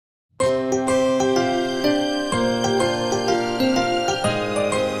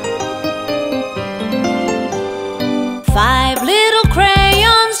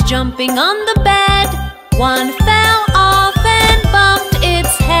jumping on the bed. One fell off and bumped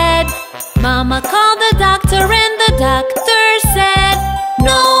its head. Mama called the doctor and the doctor said,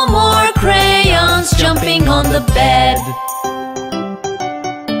 "No more crayons jumping on the bed."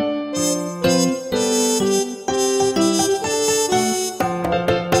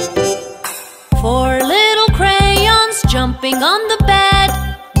 Four little crayons jumping on the bed.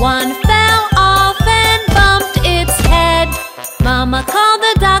 One fell off and bumped its head. Mama called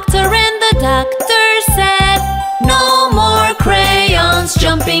the doctor and the doctor said, "No more crayons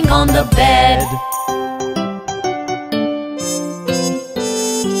jumping on the bed."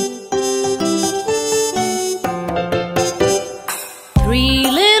 Three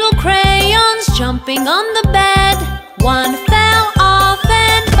little crayons jumping on the bed. One fell off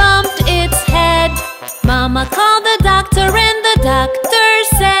and bumped its head. Mama called the doctor and the doctor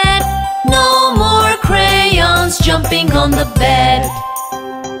said, "No more crayons jumping on the bed."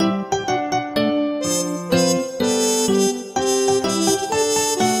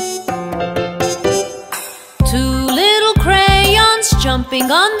 Two little crayons jumping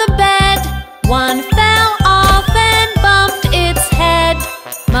on the bed. One fell off and bumped its head.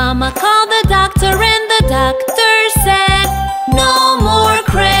 Mama called the doctor and the doctor said, "No more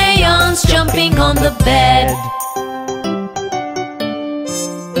crayons jumping on the bed."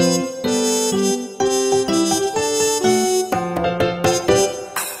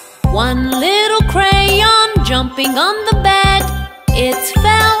 One little crayon jumping on the bed. It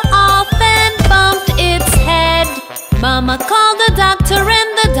fell off and bumped its head. Mama called the doctor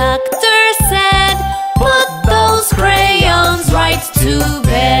and the doctor